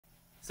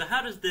So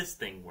how does this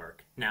thing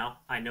work? Now,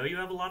 I know you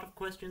have a lot of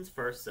questions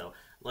first, so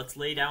let's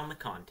lay down the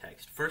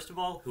context. First of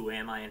all, who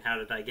am I and how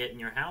did I get in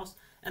your house?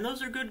 And those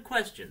are good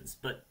questions,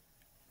 but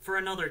for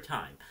another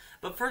time.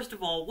 But first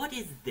of all, what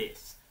is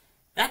this?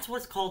 That's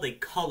what's called a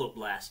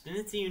colloblast, and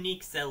it's a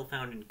unique cell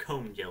found in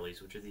comb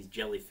jellies, which are these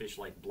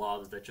jellyfish-like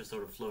blobs that just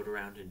sort of float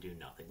around and do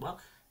nothing.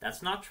 Well,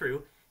 that's not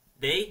true.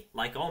 They,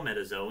 like all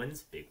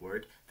metazoans, big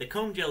word, the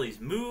comb jellies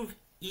move,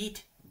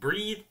 eat,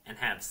 breathe, and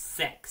have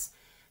sex.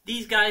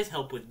 These guys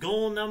help with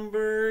goal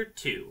number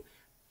 2.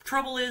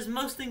 Trouble is,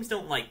 most things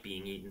don't like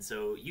being eaten,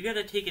 so you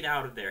gotta take it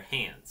out of their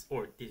hands.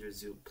 Or, these are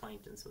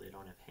zooplankton, so they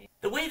don't have hands.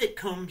 The way that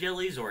comb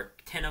jellies, or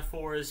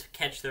ctenophores,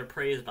 catch their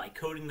prey is by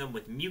coating them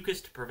with mucus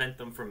to prevent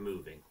them from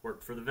moving.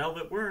 Worked for the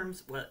velvet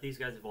worms. Well, these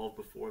guys evolved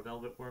before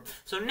velvet worms.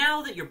 So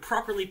now that you're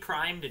properly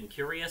primed and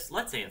curious,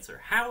 let's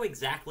answer. How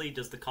exactly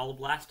does the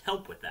colloblast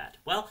help with that?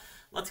 Well,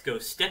 let's go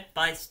step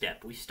by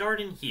step. We start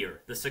in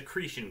here, the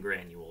secretion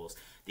granules.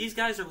 These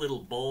guys are little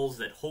balls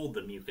that hold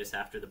the mucus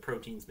after the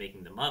proteins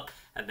making them up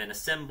have been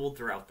assembled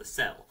throughout the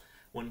cell.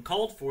 When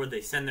called for,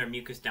 they send their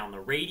mucus down the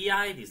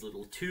radii, these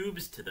little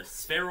tubes, to the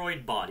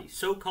spheroid body.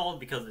 So called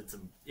because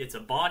it's a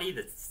body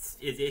that's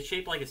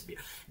shaped like a sphere.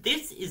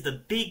 This is the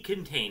big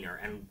container,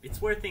 and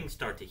it's where things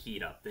start to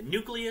heat up. The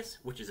nucleus,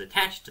 which is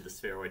attached to the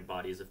spheroid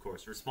body, is of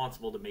course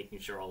responsible to making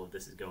sure all of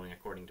this is going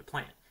according to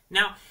plan.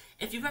 Now,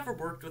 if you've ever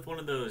worked with one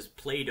of those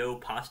Play-Doh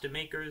pasta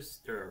makers,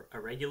 or a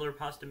regular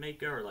pasta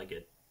maker, or like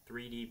a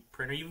 3D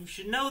printer, you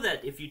should know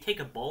that if you take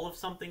a ball of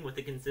something with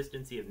the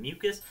consistency of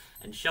mucus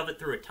and shove it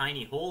through a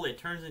tiny hole, it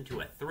turns into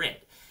a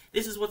thread.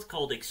 This is what's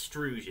called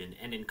extrusion,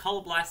 and in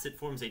Colloblasts it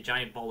forms a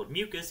giant ball of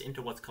mucus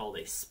into what's called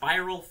a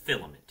spiral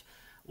filament.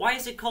 Why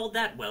is it called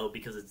that? Well,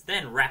 because it's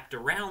then wrapped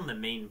around the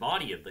main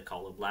body of the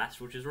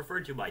colloblast, which is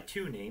referred to by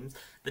 2 names.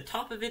 The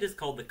top of it is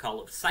called the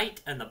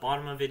collocyte, and the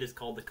bottom of it is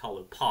called the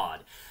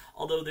collopod.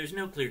 Although there's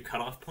no clear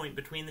cutoff point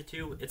between the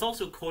two, it's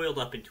also coiled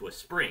up into a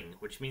spring,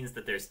 which means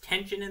that there's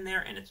tension in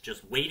there and it's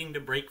just waiting to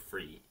break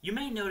free. You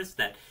may notice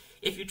that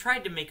if you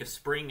tried to make a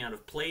spring out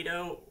of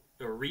Play-Doh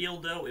or real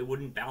dough, it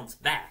wouldn't bounce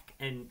back,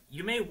 and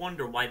you may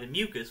wonder why the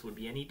mucus would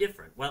be any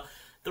different. Well,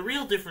 the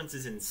real difference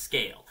is in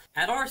scale.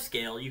 At our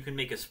scale, you can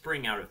make a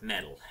spring out of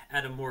metal.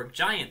 At a more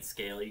giant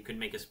scale, you can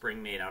make a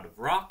spring made out of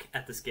rock.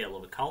 At the scale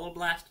of a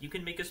colloblast, you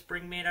can make a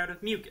spring made out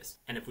of mucus.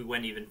 And if we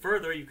went even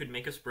further, you could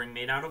make a spring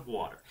made out of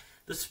water.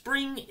 The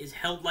spring is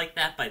held like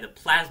that by the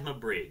plasma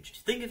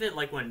bridge. Think of it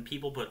like when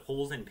people put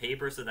holes in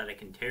paper so that it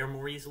can tear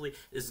more easily.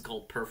 This is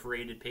called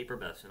perforated paper,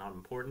 but that's not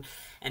important.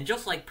 And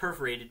just like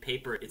perforated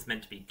paper, it's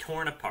meant to be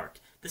torn apart.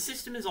 The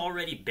system is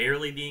already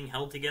barely being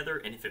held together,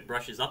 and if it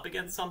brushes up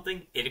against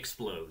something, it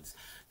explodes.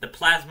 The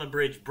plasma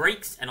bridge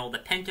breaks, and all the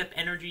pent-up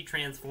energy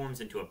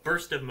transforms into a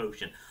burst of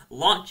motion,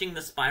 launching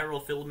the spiral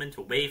filament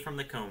away from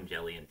the comb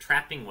jelly and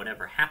trapping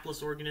whatever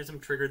hapless organism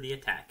triggered the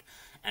attack.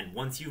 And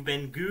once you've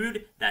been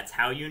gooed, that's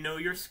how you know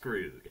you're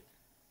screwed.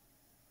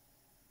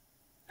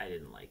 I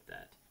didn't like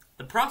that.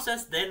 The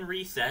process then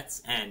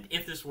resets, and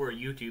if this were a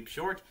YouTube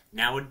short,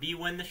 now would be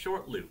when the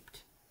short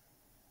looped.